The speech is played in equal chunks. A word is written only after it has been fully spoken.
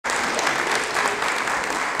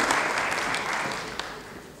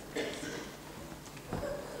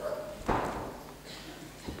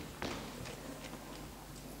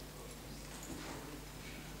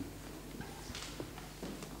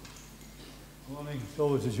Morning. It's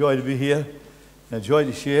always a joy to be here, and a joy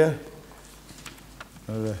to share.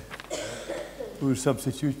 Poor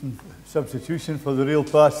substitution for the real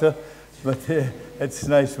pastor, but it's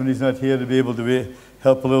nice when he's not here to be able to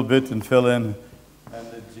help a little bit and fill in. And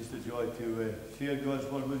it's just a joy to share God's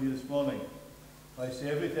word with you this morning. I say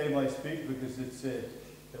every time I speak because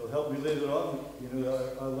it'll help me later on. You know,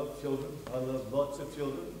 I love children. I love lots of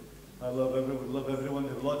children. I love everyone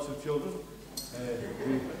who has lots of children.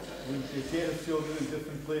 We take care of children in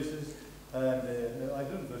different places, and I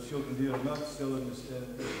don't know if there's children here or not still in the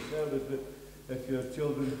service, but if your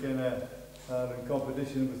children are in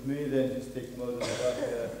competition with me, then just take them out of the back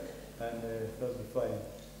there, and that'll be fine.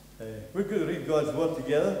 We're going to read God's word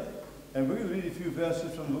together, and we're going to read a few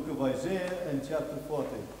verses from the book of Isaiah in chapter 40.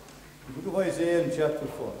 The book of Isaiah in chapter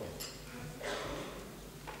 40.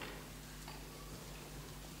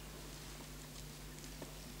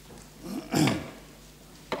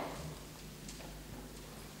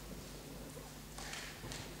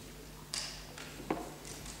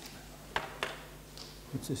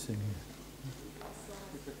 What's this thing here?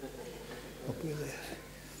 Up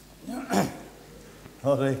there.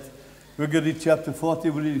 All right. We're going to read chapter 40.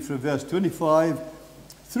 We're reading from verse 25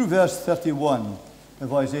 through verse 31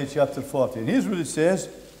 of Isaiah chapter 40. And here's what it says.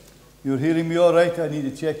 You're hearing me all right? I need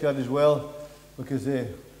to check that as well, because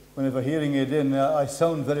whenever hearing it in, I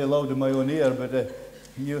sound very loud in my own ear, but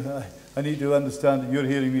I need to understand that you're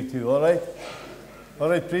hearing me too. All right? All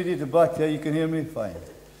right, Preety, at the back there, you can hear me? Fine.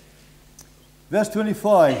 Verse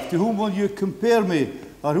 25, to whom will you compare me?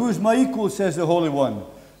 Or who is my equal, says the Holy One?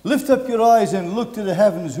 Lift up your eyes and look to the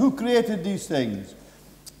heavens. Who created these things?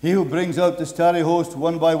 He who brings out the starry host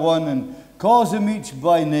one by one and calls them each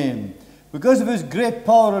by name. Because of his great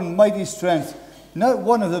power and mighty strength, not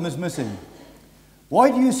one of them is missing. Why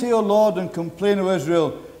do you say, O Lord, and complain, O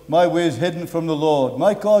Israel, my way is hidden from the Lord,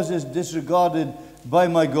 my cause is disregarded by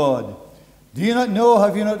my God? Do you not know,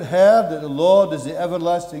 have you not heard, that the Lord is the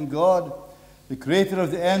everlasting God, the creator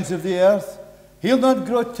of the ends of the earth? He'll not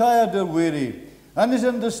grow tired or weary, and his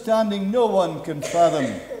understanding no one can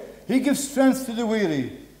fathom. He gives strength to the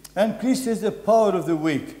weary, and increases the power of the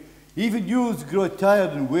weak. Even youths grow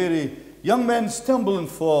tired and weary, young men stumble and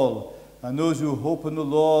fall, and those who hope in the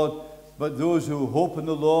Lord, but those who hope in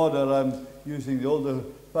the Lord, or I'm using the older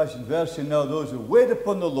fashioned version now, those who wait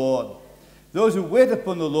upon the Lord. Those who wait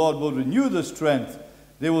upon the Lord will renew their strength.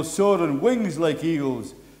 They will soar on wings like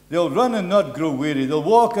eagles. They'll run and not grow weary. They'll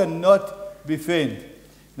walk and not be faint.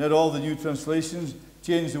 Not all the new translations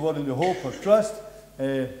change the word into hope or trust.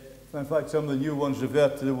 In fact, some of the new ones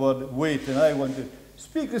revert to the word wait. And I want to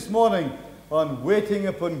speak this morning on waiting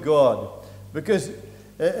upon God. Because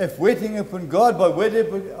if waiting upon God, by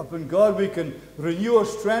waiting upon God, we can renew our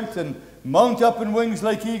strength and mount up in wings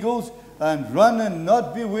like eagles and run and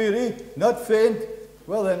not be weary, not faint,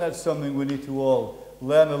 well, then that's something we need to all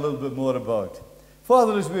learn a little bit more about.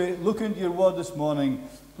 Father, as we look into your word this morning,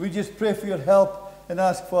 we just pray for your help and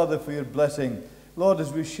ask, Father, for your blessing. Lord,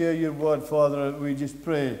 as we share your word, Father, we just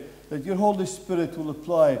pray that your Holy Spirit will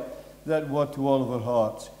apply that word to all of our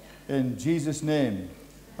hearts. In Jesus' name,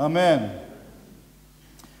 amen.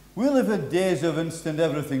 We live in days of instant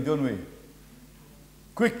everything, don't we?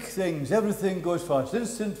 Quick things, everything goes fast.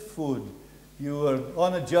 Instant food. You are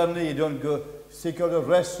on a journey, you don't go seek out a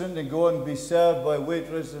restaurant and go and be served by a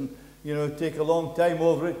waitress and take a long time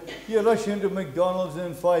over it. You rush into McDonald's and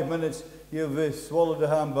in 5 minutes you've swallowed a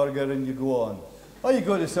hamburger and you go on. Or you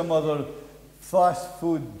go to some other fast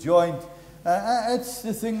food joint. It's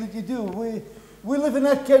the thing that you do. We live in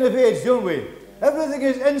that kind of age, don't we? Everything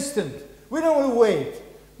is instant. We don't want to wait.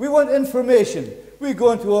 We want information. We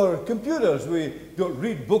go into our computers. We don't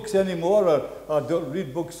read books anymore or don't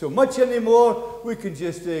read books so much anymore. We can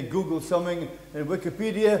just Google something in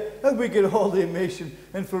Wikipedia and we get all the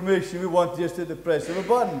information we want just at the press of a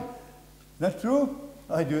button. Not true?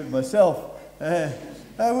 I do it myself.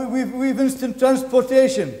 We've instant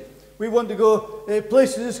transportation. We want to go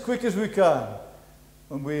places as quick as we can.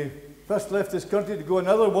 When we first left this country to go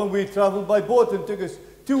another one, we traveled by boat and it took us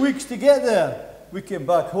 2 weeks to get there. We came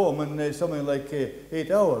back home in something like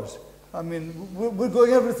 8 hours. I mean, we're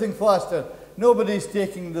going everything faster. Nobody's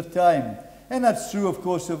taking the time. And that's true, of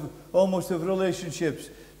course, of almost of relationships.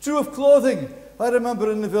 True of clothing. I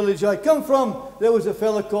remember in the village I come from, there was a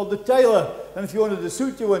fella called the tailor. And if you wanted a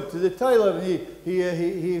suit, you went to the tailor and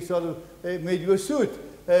he sort of made you a suit.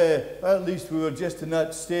 At least we were just in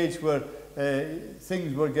that stage where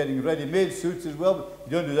things were getting ready-made suits as well.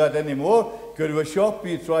 But you don't do that anymore. Go to a shop,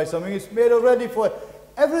 you try something, it's made already for you.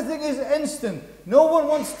 Everything is instant. No one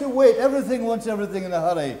wants to wait. Everything wants everything in a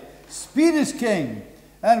hurry. Speed is king,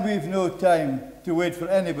 and we've no time to wait for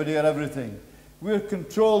anybody or everything. We're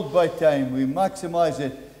controlled by time. We maximize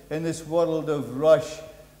it in this world of rush,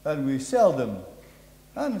 and we seldom,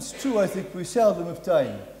 and it's true, I think, we seldom have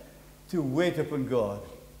time to wait upon God.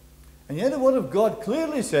 And yet the Word of God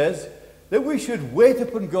clearly says that we should wait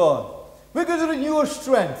upon God. We're going to renew our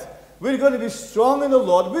strength. We're going to be strong in the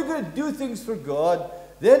Lord. We're going to do things for God.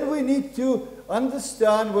 Then we need to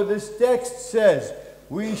understand what this text says.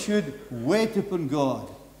 We should wait upon God.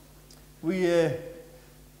 We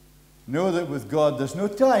know that with God there's no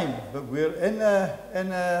time, but we're in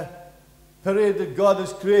a period that God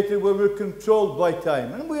has created where we're controlled by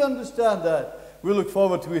time. And we understand that. We look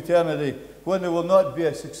forward to eternity when there will not be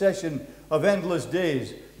a succession of endless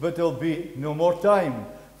days, but there'll be no more time.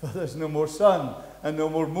 There's no more sun and no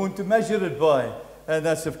more moon to measure it by. And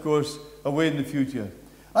that's, of course, away in the future.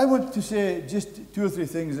 I want to say just 2 or 3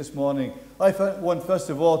 things this morning. I want, first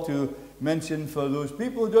of all, to mention for those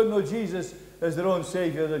people who don't know Jesus as their own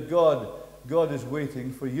Savior that God is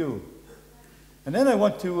waiting for you. And then I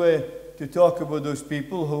want to talk about those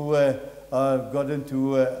people who got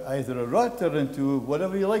into either a rut or into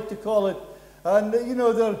whatever you like to call it. And,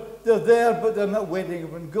 they're there, but they're not waiting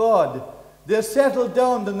upon God. They're settled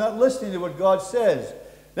down. They're not listening to what God says.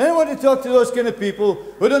 Then I want to talk to those kind of people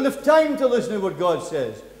who don't have time to listen to what God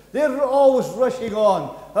says. They're always rushing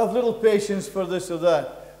on, have little patience for this or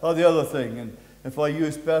that or the other thing. And if I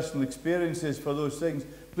use personal experiences for those things,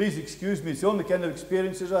 please excuse me. It's the only kind of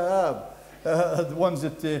experiences I have, the ones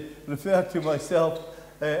that refer to myself.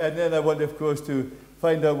 And then I want, of course, to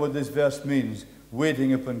find out what this verse means,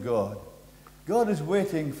 waiting upon God. God is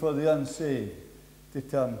waiting for the unsaved to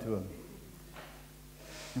turn to Him.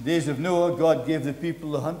 In the days of Noah, God gave the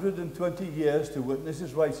people 120 years to witness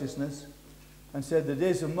His righteousness and said the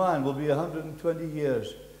days of man will be 120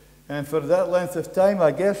 years. And for that length of time,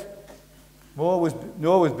 I guess, Noah was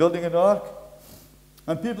building an ark,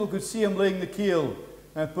 and people could see him laying the keel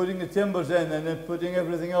and putting the timbers in and then putting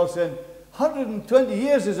everything else in. 120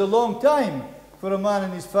 years is a long time for a man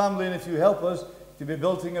and his family and a few helpers to be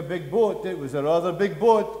building a big boat. It was a rather big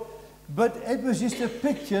boat, but it was just a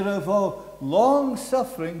picture of how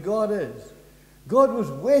long-suffering God is. God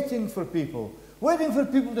was waiting for people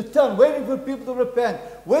to turn, waiting for people to repent,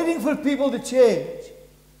 waiting for people to change.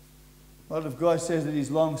 The Word of God says that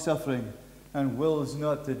He's long-suffering and wills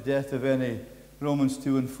not the death of any. Romans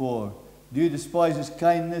 2 and 4. Do you despise His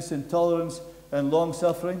kindness and tolerance and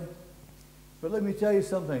long-suffering? But let me tell you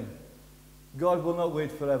something. God will not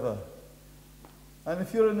wait forever. And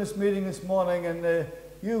if you're in this meeting this morning and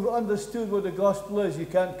you've understood what the gospel is, you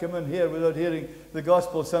can't come in here without hearing the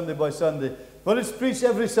gospel Sunday by Sunday. But it's preached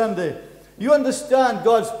every Sunday. You understand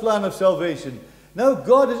God's plan of salvation. Now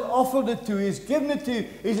God has offered it to you. He's given it to you.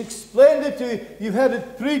 He's explained it to you. You've heard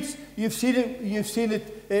it preached. You've seen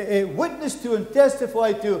it witnessed to and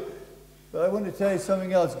testified to. But I want to tell you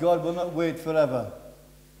something else. God will not wait forever.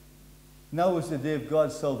 Now is the day of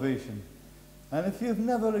God's salvation. And if you've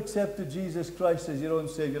never accepted Jesus Christ as your own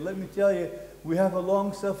Savior, let me tell you, we have a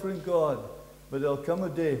long-suffering God. But there'll come a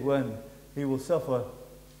day when He will suffer.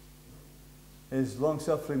 His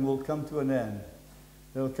long-suffering will come to an end.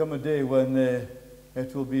 There'll come a day when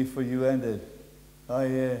it will be for you ended. I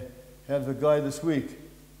heard of a guy this week.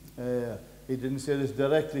 He didn't say this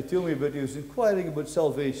directly to me, but he was inquiring about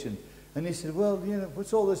salvation. And he said, well,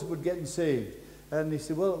 what's all this about getting saved? And he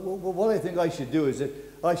said, well, what I think I should do is that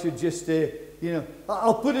I should just,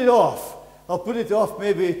 I'll put it off. I'll put it off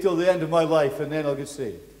maybe till the end of my life, and then I'll get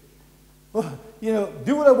saved. Well,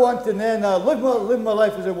 do what I want, and then I'll live my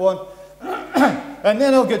life as I want, and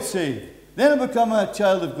then I'll get saved. Then I'll become a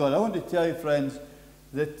child of God. I want to tell you, friends,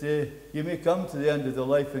 that you may come to the end of your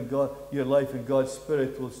life, and God's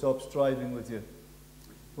Spirit will stop striving with you.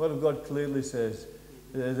 The Word of God clearly says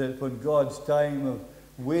that when God's time of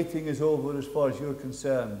waiting is over as far as you're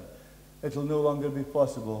concerned, it will no longer be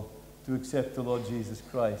possible to accept the Lord Jesus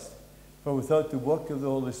Christ. For without the work of the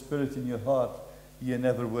Holy Spirit in your heart, you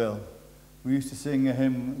never will. We used to sing a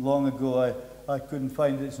hymn long ago. I couldn't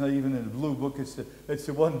find it. It's not even in the blue book. It's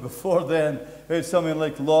the one before then. It's something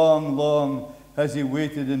like, long, long has He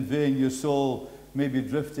waited in vain. Your soul may be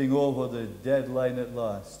drifting over the deadline at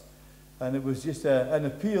last. And it was just an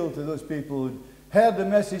appeal to those people who heard the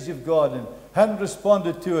message of God and hadn't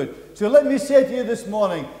responded to it. So let me say to you this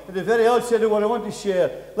morning, at the very outset of what I want to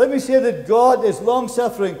share, let me say that God is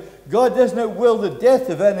long-suffering. God does not will the death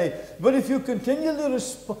of any. But if you continually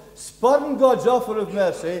spurn God's offer of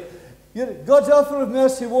mercy, God's offer of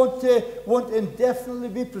mercy won't indefinitely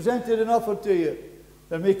be presented and offered to you.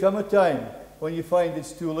 There may come a time when you find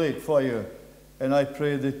it's too late for you. And I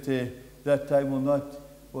pray that that time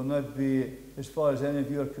will not be, as far as any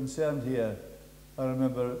of you are concerned here, I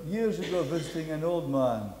remember years ago visiting an old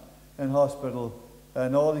man in hospital,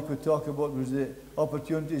 and all he could talk about was the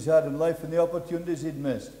opportunities he had in life and the opportunities he'd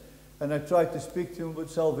missed. And I tried to speak to him about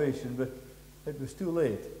salvation, but it was too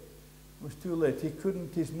late. It was too late. He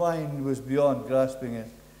couldn't, his mind was beyond grasping it.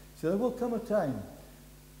 So there will come a time,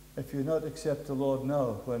 if you not accept the Lord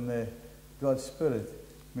now, when God's Spirit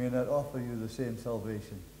may not offer you the same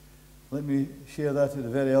salvation. Let me share that at the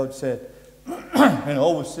very outset. And I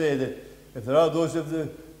always say that if there are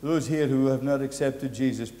those here who have not accepted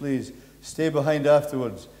Jesus, please stay behind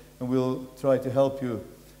afterwards, and we'll try to help you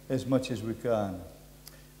as much as we can.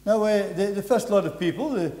 Now, the first lot of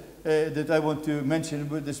people that I want to mention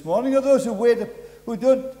about this morning are those who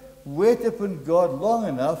don't wait upon God long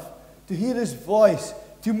enough to hear His voice,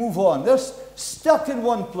 to move on. They're stuck in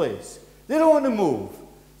one place. They don't want to move.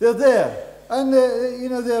 They're there. And,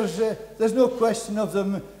 there's no question of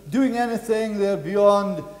them doing anything. They're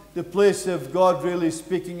beyond the place of God really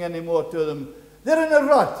speaking anymore to them. They're in a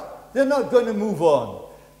rut. They're not going to move on.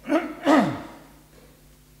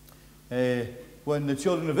 When the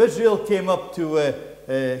children of Israel came up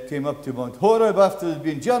to Mount Horeb after they'd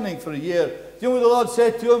been journeying for a year, do you know what the Lord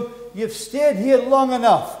said to them? You've stayed here long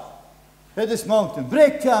enough at this mountain.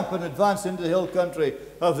 Break camp and advance into the hill country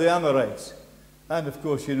of the Amorites. And of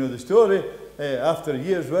course, you know the story. After a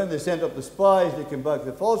year's run, they sent up the spies. They came back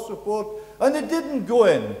with a false report, and they didn't go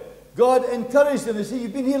in. God encouraged them. They said,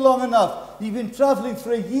 you've been here long enough. You've been traveling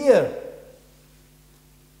for a year.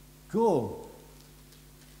 Go.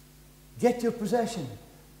 Get your possession.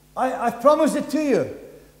 I've promised it to you.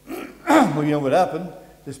 Well, you know what happened.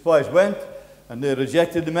 The spies went, and they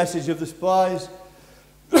rejected the message of the spies.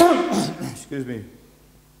 Excuse me.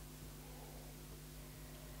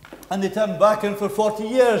 And they turned back, and for 40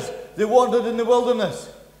 years they wandered in the wilderness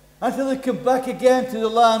until they came back again to the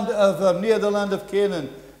land of, near the land of Canaan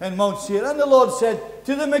and Mount Seir. And the Lord said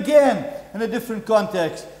to them again, in a different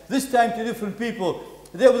context, this time to different people.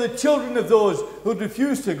 They were the children of those who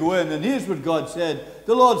refused to go in. And here's what God said.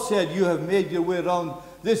 The Lord said, you have made your way around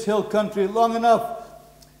this hill country long enough.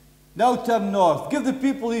 Now turn north. Give the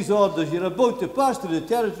people these orders. You're about to pass through the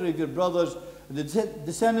territory of your brothers, the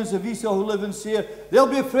descendants of Esau who live in Seir. They'll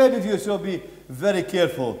be afraid of you, so be very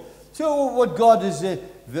careful. So what God is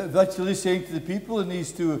virtually saying to the people in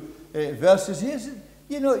these two verses here is,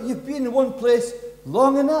 you've been in one place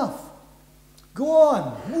long enough. Go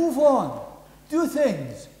on, move on, do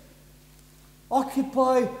things.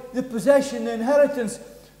 Occupy the possession, the inheritance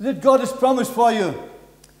that God has promised for you.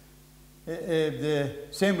 The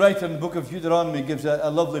same writer in the book of Deuteronomy gives a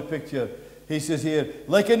lovely picture. He says here,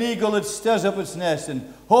 like an eagle, it stirs up its nest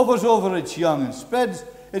and hovers over its young and spreads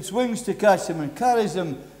its wings to catch them and carries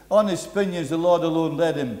them on his pinions. The Lord alone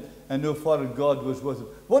led him, and no foreign God was with him.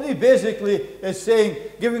 What he basically is saying,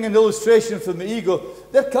 giving an illustration from the eagle,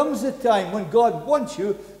 there comes a time when God wants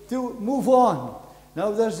you to move on.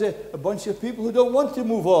 Now there's a bunch of people who don't want to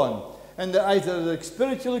move on. And either the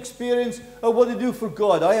spiritual experience or what they do for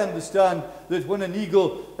God. I understand that when an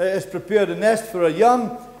eagle has prepared a nest for a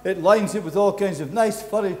young, it lines it with all kinds of nice,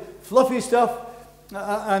 furry, fluffy stuff.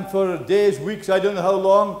 And for days, weeks, I don't know how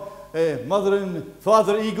long, mother and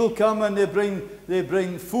father eagle come and they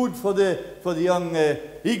bring food for the young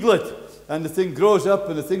eaglet. And the thing grows up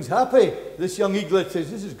and the thing's happy. This young eaglet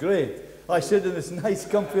says, this is great. I sit in this nice,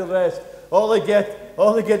 comfy rest. All I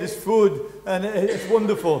get is food, and it's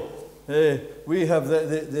wonderful. We have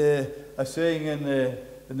a saying in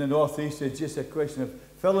the northeast. It's just a question of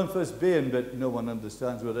filling first being, but no one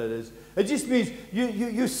understands what it is. It just means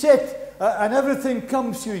you sit and everything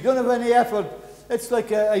comes to you. You don't have any effort. It's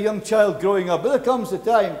like a young child growing up. But there comes a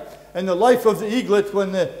time in the life of the eaglet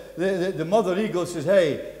when the mother eagle says,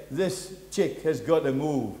 hey, this chick has got to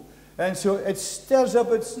move. And so it stirs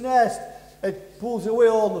up its nest. It pulls away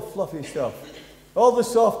all the fluffy stuff, all the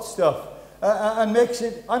soft stuff, and makes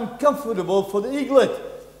it uncomfortable for the eaglet.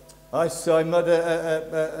 I'm not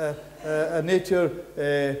a nature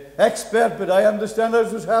expert, but I understand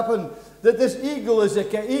that's what's happened. That this eagle is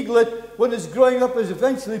like an eaglet, when it's growing up, is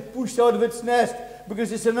eventually pushed out of its nest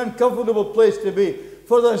because it's an uncomfortable place to be.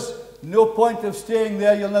 For there's no point of staying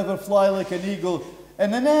there. You'll never fly like an eagle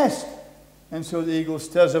in a nest. And so the eagle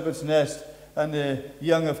stirs up its nest, and the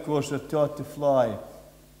young, of course, are taught to fly.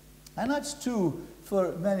 And that's true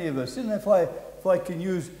for many of us. And if I can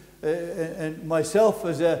use myself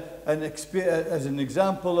as an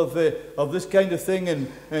example of this kind of thing,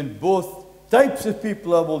 in both types of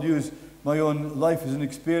people, I will use my own life as an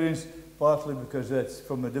experience, partly because that's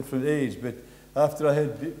from a different age. But after I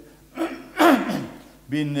had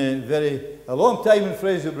been a long time in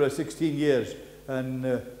Fraserburgh, 16 years,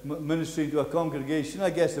 and ministering to a congregation, I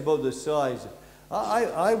guess about the size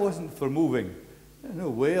I wasn't for moving. No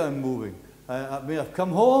way I'm moving. I mean, I've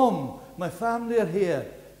come home. My family are here.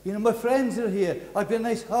 You know, my friends are here. I've got a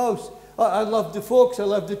nice house. I love the folks. I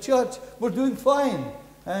love the church. We're doing fine.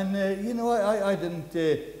 And you know, I didn't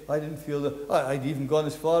feel that. I'd even gone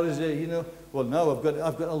as far as you know. Well, now I've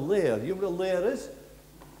got a lair. You know what a lair is?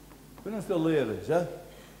 Who knows what a lair is? Huh?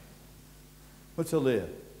 What's a lair?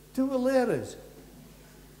 Do you know what a lair is?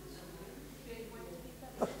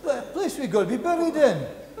 A place we've got to be buried in.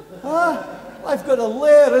 Huh? I've got a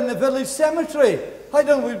lair in the village cemetery. I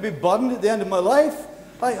don't want to be burned at the end of my life.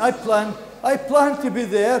 I plan to be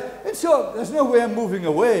there, and so there's no way I'm moving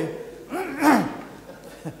away.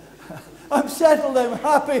 I'm settled, I'm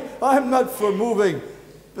happy, I'm not for moving.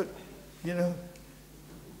 But, you know,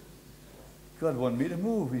 God wanted me to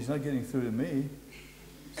move. He's not getting through to me.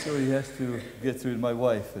 So he has to get through to my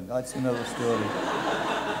wife, and that's another story.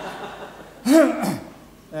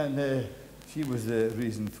 And she was the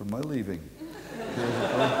reason for my leaving.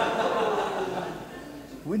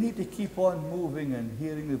 We need to keep on moving and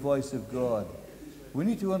hearing the voice of God. We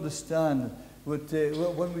need to understand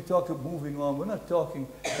when we talk of moving on, we're not talking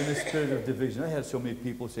in the spirit of division. I heard so many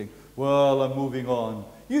people saying, well, I'm moving on.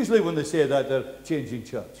 Usually when they say that, they're changing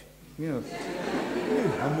church. You know,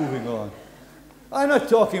 I'm moving on. I'm not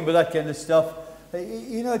talking about that kind of stuff.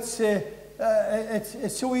 You know, it's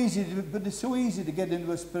so easy, but it's so easy to get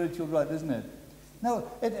into a spiritual rut, isn't it? Now,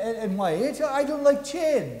 at my age, I don't like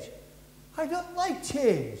change. I don't like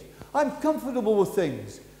change. I'm comfortable with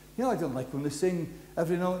things. You know, I don't like when they sing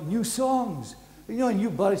every now and then new songs. You know, a new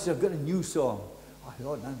barrister, I've got a new song. I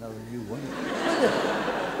thought, not another new one.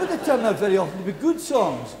 But they turn out very often to be good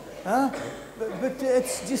songs. Huh? But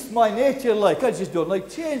it's just my nature, like. I just don't like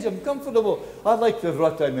change. I'm comfortable. I like the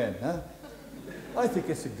rut I'm in. Huh? I think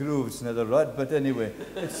it's a groove, it's not a rut, but anyway.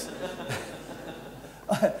 It's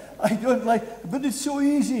I don't like, but it's so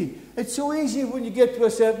easy. It's so easy when you get to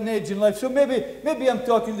a certain age in life. So maybe I'm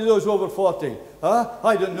talking to those over 40. Huh?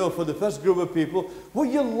 I don't know, for the first group of people. Well,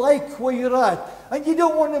 you like where you're at, and you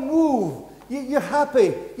don't want to move. You're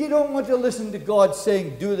happy. You don't want to listen to God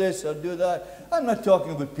saying, do this or do that. I'm not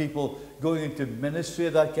talking about people going into ministry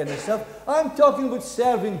or that kind of stuff. I'm talking about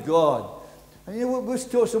serving God. And you know, we're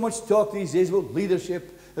so much talk these days about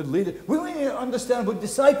leadership and leader. We need to understand about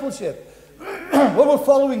discipleship. Well, we're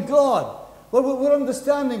following God. Well, we're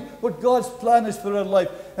understanding what God's plan is for our life.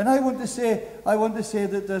 And I want to say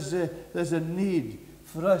that there's a need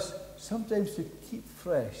for us sometimes to keep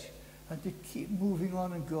fresh and to keep moving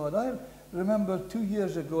on in God. I remember 2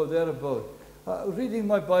 years ago, thereabout, reading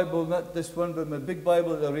my Bible, not this one, but my big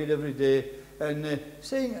Bible that I read every day, and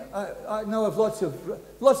saying, I now have lots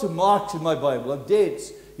of marks in my Bible, of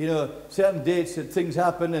dates, you know, certain dates that things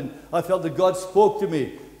happen, and I felt that God spoke to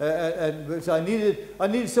me. And so I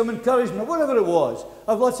needed some encouragement, whatever it was.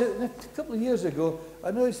 A couple of years ago, I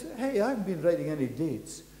noticed, hey, I haven't been writing any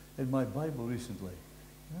dates in my Bible recently.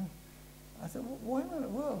 Yeah. I thought, well, why not?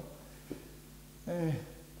 Well,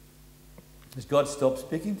 has God stopped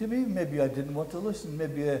speaking to me? Maybe I didn't want to listen.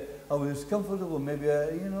 Maybe I was comfortable. Maybe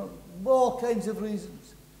you know, all kinds of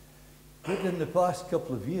reasons. But in the past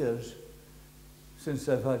couple of years, since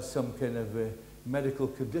I've had some kind of medical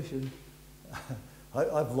condition,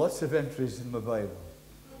 I've lots of entries in my Bible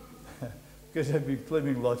because I've been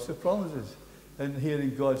claiming lots of promises and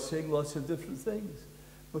hearing God saying lots of different things.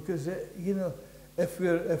 Because you know, if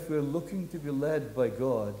we're looking to be led by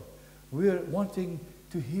God, we're wanting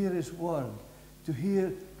to hear His word, to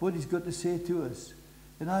hear what He's got to say to us.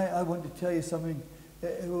 And I want to tell you something.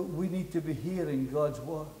 We need to be hearing God's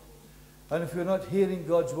word. And if we're not hearing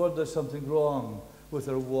God's word, there's something wrong with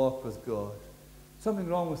our walk with God. Something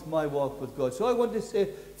wrong with my walk with God. So I want to say,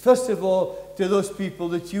 first of all, to those people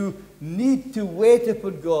that you need to wait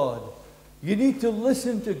upon God. You need to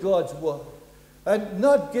listen to God's word. And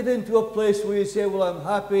not get into a place where you say, well, I'm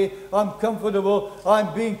happy, I'm comfortable,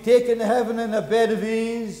 I'm being taken to heaven in a bed of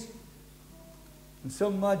ease. And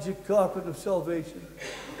some magic carpet of salvation.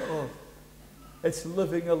 Oh, it's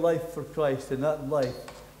living a life for Christ, and that life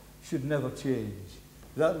should never change.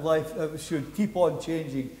 That life should keep on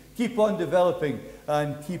changing, keep on developing,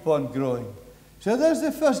 and keep on growing. So there's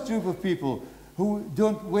the first group of people who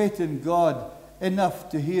don't wait in God enough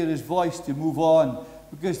to hear His voice to move on,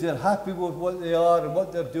 because they're happy with what they are and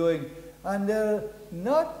what they're doing, and they're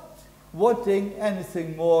not wanting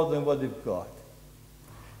anything more than what they've got.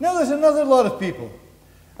 Now there's another lot of people,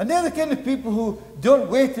 and they're the kind of people who don't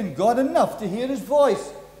wait in God enough to hear His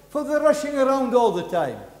voice, for they're rushing around all the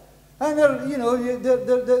time. And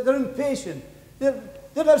they're impatient. They're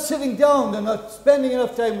not sitting down. They're not spending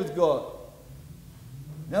enough time with God.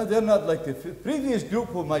 Now, they're not like the previous group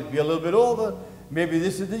who might be a little bit older. Maybe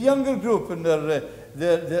this is the younger group, and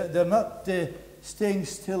they're not staying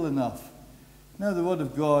still enough. Now, the Word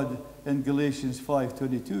of God in Galatians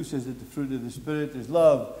 5:22 says that the fruit of the Spirit is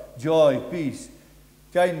love, joy, peace,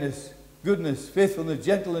 kindness, goodness, faithfulness,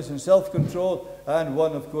 gentleness, and self-control. And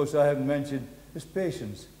one, of course, I haven't mentioned, is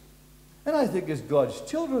patience. And I think as God's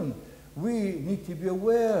children, we need to be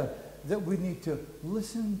aware that we need to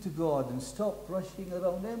listen to God and stop rushing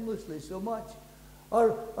around aimlessly so much.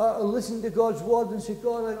 Or listen to God's word and say,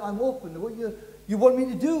 God, I'm open to what you want me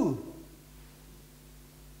to do.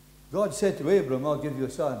 God said to Abram, I'll give you a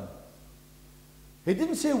son. He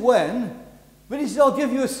didn't say when, but he said, I'll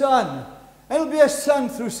give you a son. And it'll be a son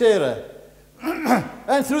through Sarah.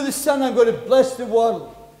 And through the son I'm going to bless the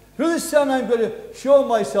world. Through the son I'm going to show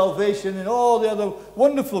my salvation and all the other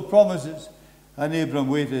wonderful promises. And Abram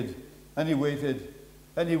waited, and he waited,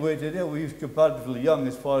 and he waited. He was comparatively young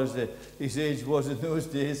as far as his age was in those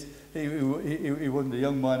days. He wasn't a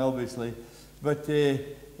young man, obviously. But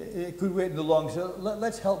he could wait no longer. So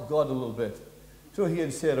let's help God a little bit. So he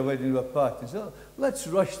and Sarah went into a pact and said, let's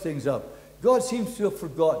rush things up. God seems to have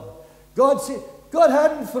forgotten. God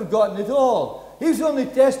hadn't forgotten at all. He was only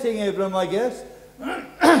testing Abram, I guess.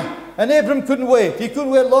 And Abram couldn't wait. He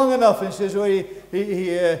couldn't wait long enough. And says,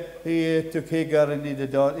 he took Hagar and he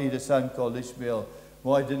had a son called Ishmael.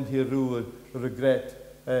 Why didn't he regret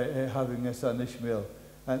having a son Ishmael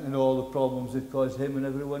and all the problems it caused him and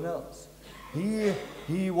everyone else?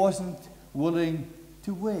 He wasn't willing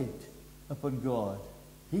to wait upon God.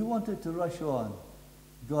 He wanted to rush on.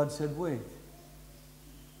 God said, wait.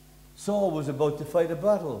 Saul was about to fight a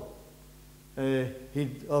battle.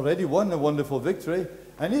 He'd already won a wonderful victory,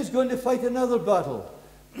 and he's going to fight another battle.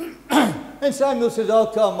 And Samuel says, I'll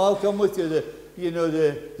come with you.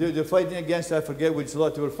 They're fighting against, I forget which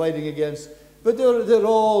lot they were fighting against, but they're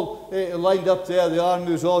all lined up there. The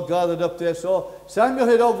army was all gathered up there. So Samuel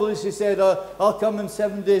had obviously said, I'll come in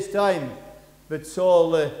 7 days' time. But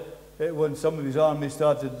Saul, when some of his army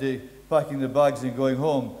started packing the bags and going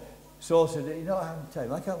home, Saul said, I haven't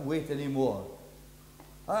time. I can't wait anymore.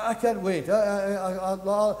 I can't wait.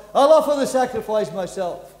 I'll offer the sacrifice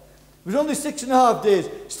myself. It was only 6.5 days.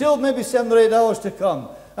 Still maybe 7 or 8 hours to come.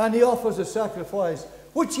 And he offers a sacrifice,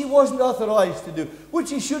 which he wasn't authorized to do, which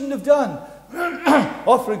he shouldn't have done.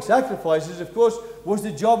 Offering sacrifices, of course, was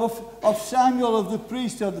the job of Samuel, of the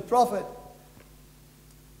priest, of the prophet.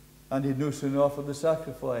 And he no sooner offered the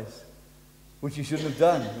sacrifice, which he shouldn't have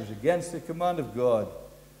done. It was against the command of God.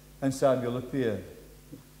 And Samuel appeared.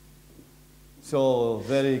 Saul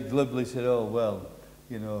very glibly said, oh, well,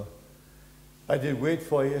 I did wait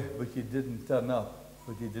for you, but you didn't turn up.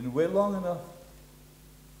 But you didn't wait long enough.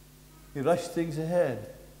 He rushed things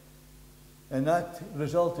ahead. And that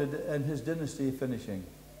resulted in his dynasty finishing.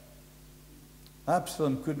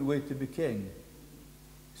 Absalom couldn't wait to be king.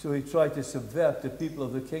 So he tried to subvert the people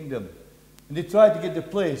of the kingdom. And he tried to get the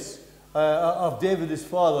place of David, his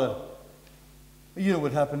father. You know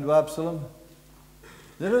what happened to Absalom?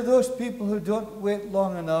 There are those people who don't wait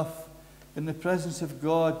long enough in the presence of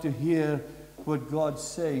God to hear what God's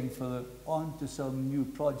saying for they're on to some new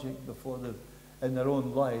project in their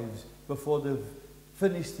own lives before they've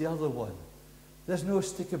finished the other one. There's no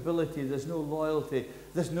stickability, there's no loyalty,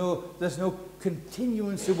 there's no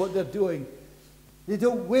continuance of what they're doing. They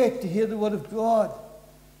don't wait to hear the word of God.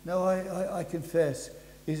 Now I confess,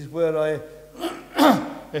 this is where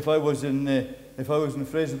if I was in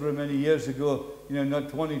FRASERBURGH many years ago,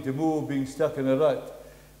 not wanting to move, being stuck in a rut,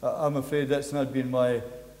 I'm afraid that's not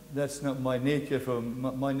my nature.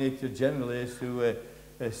 My nature generally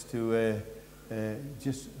is to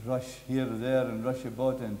just rush here or there and rush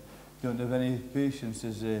about and don't have any patience,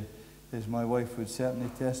 as my wife would certainly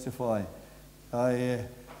testify.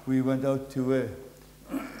 We went out to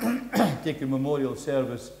take a memorial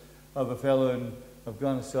service of a fellow in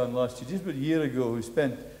Afghanistan last year, just about a year ago, who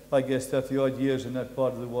spent, I guess, 30-odd years in that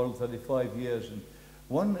part of the world, 35 years. And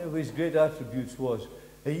one of his great attributes was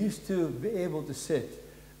he used to be able to sit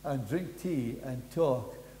and drink tea and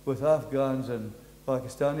talk with Afghans and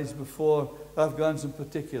Pakistanis before, Afghans in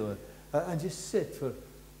particular, and just sit for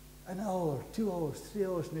an hour, 2 hours, 3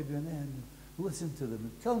 hours maybe on end, listen to them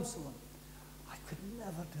and counsel them. I could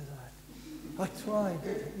never do that. I tried,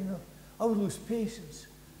 I would lose patience.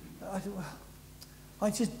 I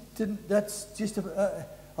just didn't. That's just.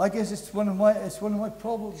 I guess it's one of my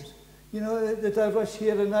problems. That I rush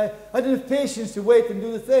here and I didn't have patience to wait and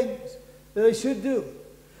do the things that I should do.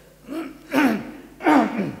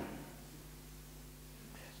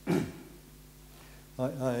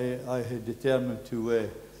 I had determined to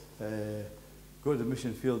go to the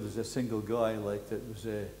mission field as a single guy. Like that was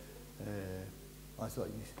I thought,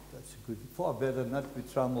 that's good, far better than that to be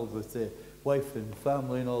trammelled with the wife and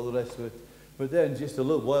family and all the rest of it. But then, just a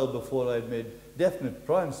little while before I'd made definite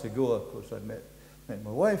plans to go, of course, I met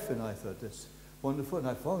my wife, and I thought, that's wonderful. And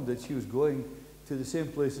I found that she was going to the same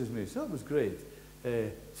place as me, so it was great.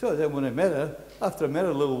 So then when I met her, after I met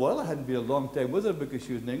her a little while, I hadn't been a long time with her because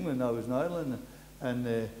she was in England and I was in Ireland. And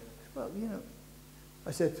well, you know,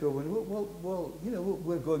 I said to her, well, you know,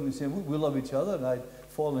 we're going the same, we love each other. And I'd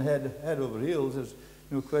fallen head over heels, there's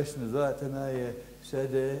no question of that. And I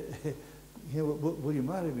said, you know, will you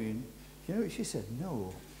marry me? And, you know, she said,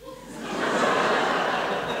 no.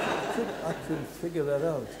 I couldn't figure that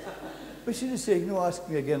out. But she did say, you know, ask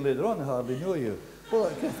me again later on, I hardly know you. Well,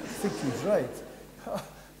 I think she's right.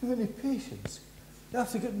 You have any patience?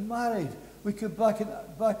 After getting married, we came back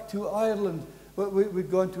to Ireland.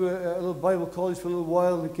 We'd gone to a little Bible college for a little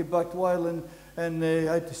while, and we came back to Ireland, and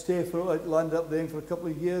I had to stay I'd landed up there for a couple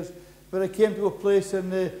of years. But I came to a place,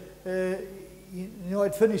 and you know,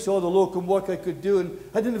 I'd finished all the locum work I could do, and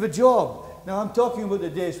I didn't have a job. Now, I'm talking about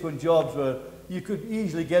the days when jobs were, you could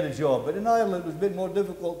easily get a job, but in Ireland it was a bit more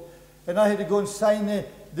difficult, and I had to go and sign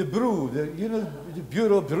the BRU, you know, the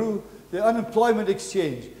Bureau BRU, the unemployment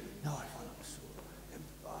exchange. No, I thought it was so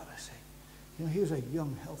embarrassing. You know, here's a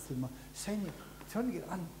young, healthy man trying to get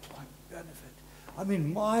unemployment benefit. I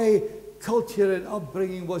mean, my culture and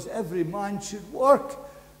upbringing was every man should work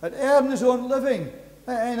and earn his own living,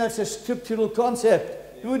 and that's a scriptural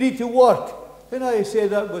concept. We need to work, and I say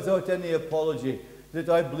that without any apology, that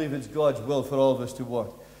I believe it's God's will for all of us to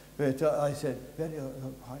work. But I said, Betty,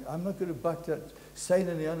 I'm not going to back that sign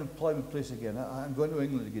in the unemployment place again. I'm going to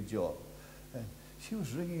England to get a job. And she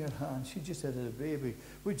was wringing her hands. She just had a baby.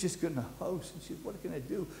 We'd just got in a house. And she said, what can I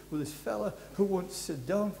do with this fella who won't sit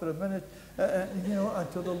down for a minute, you know,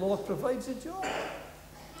 until the Lord provides a job?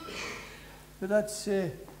 But that's,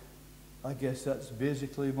 I guess that's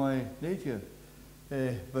basically my nature.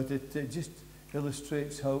 But it just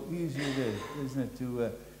illustrates how easy it is, isn't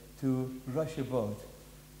it, to rush about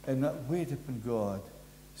and not wait upon God.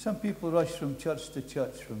 Some people rush from church to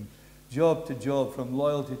church, from job to job, from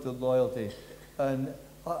loyalty to loyalty. And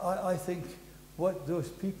I think what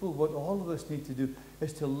all of us need to do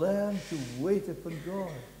is to learn to wait upon God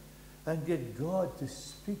and get God to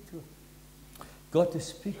speak to us. God to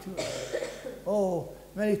speak to us. Oh,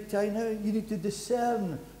 many times you need to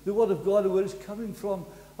discern the word of God and where it's coming from.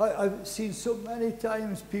 I've seen so many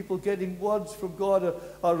times people getting words from God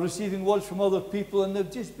or receiving words from other people, and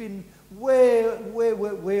they've just been way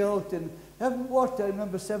out and haven't worked. I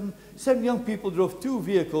remember seven young people drove 2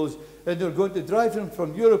 vehicles, and they were going to drive them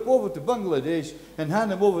from Europe over to Bangladesh and hand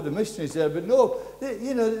them over to missionaries there. But no,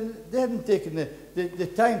 they hadn't taken the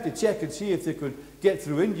time to check and see if they could get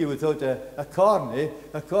through India without a carnet.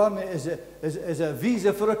 A carnet is a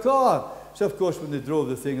visa for a car. So, of course, when they drove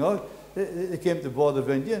the thing out, they came to the border of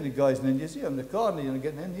India, and the guys in India said, I'm the carnet, you're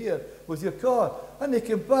getting in here with your car. And they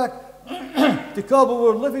came back to Kabul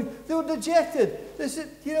where we were living. They were dejected. They said,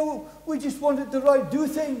 you know, we just wanted to do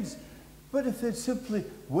things. But if they'd simply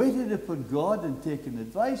waited upon God and taken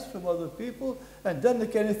advice from other people and done the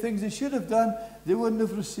kind of things they should have done, they wouldn't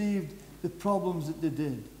have received the problems that they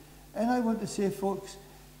did. And I want to say, folks,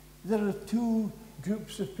 there are 2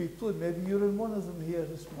 groups of people, and maybe you're in one of them here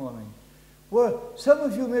this morning, where some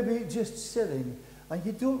of you may be just sitting and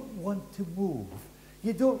you don't want to move.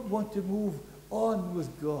 You don't want to move on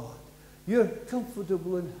with God. You're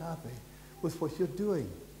comfortable and happy with what you're doing.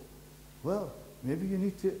 Well, maybe you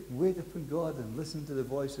need to wait upon God and listen to the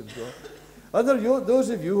voice of God. Those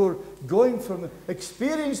of you who are going from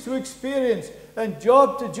experience to experience and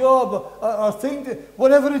job to job or thing to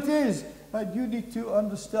whatever it is, and you need to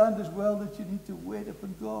understand as well that you need to wait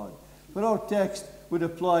upon God. But our text would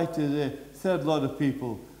apply to the third lot of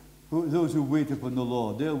people, those who wait upon the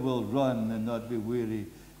Lord. They will run and not be weary.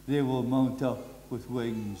 They will mount up with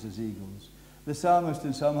wings as eagles. The psalmist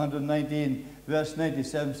in Psalm 119, verse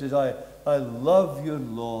 97 says, I love your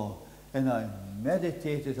law, and I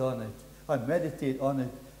meditate on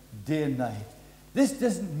it day and night. This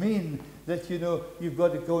doesn't mean that, you know, you've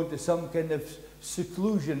got to go into some kind of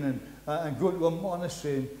seclusion and go to a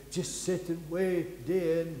monastery and just sit and wait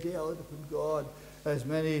day in, day out upon God, as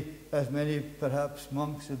many perhaps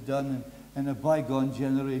monks have done in a bygone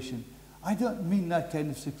generation. I don't mean that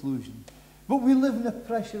kind of seclusion. But we live in a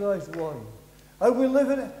pressurized world. And we live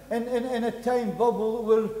in a time bubble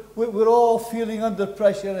that we're all feeling under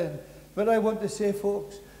pressure in. But I want to say,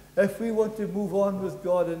 folks, if we want to move on with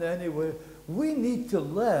God in any way, we need to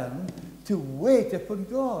learn to wait upon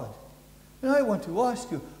God. And I want to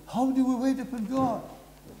ask you, how do we wait upon God?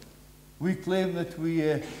 We claim that we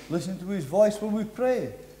listen to His voice when we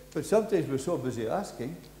pray. But sometimes we're so busy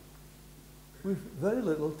asking, we've very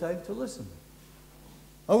little time to listen.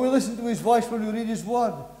 And we listen to his voice when we read his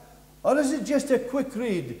word. Or is it just a quick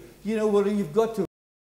read, where you've got to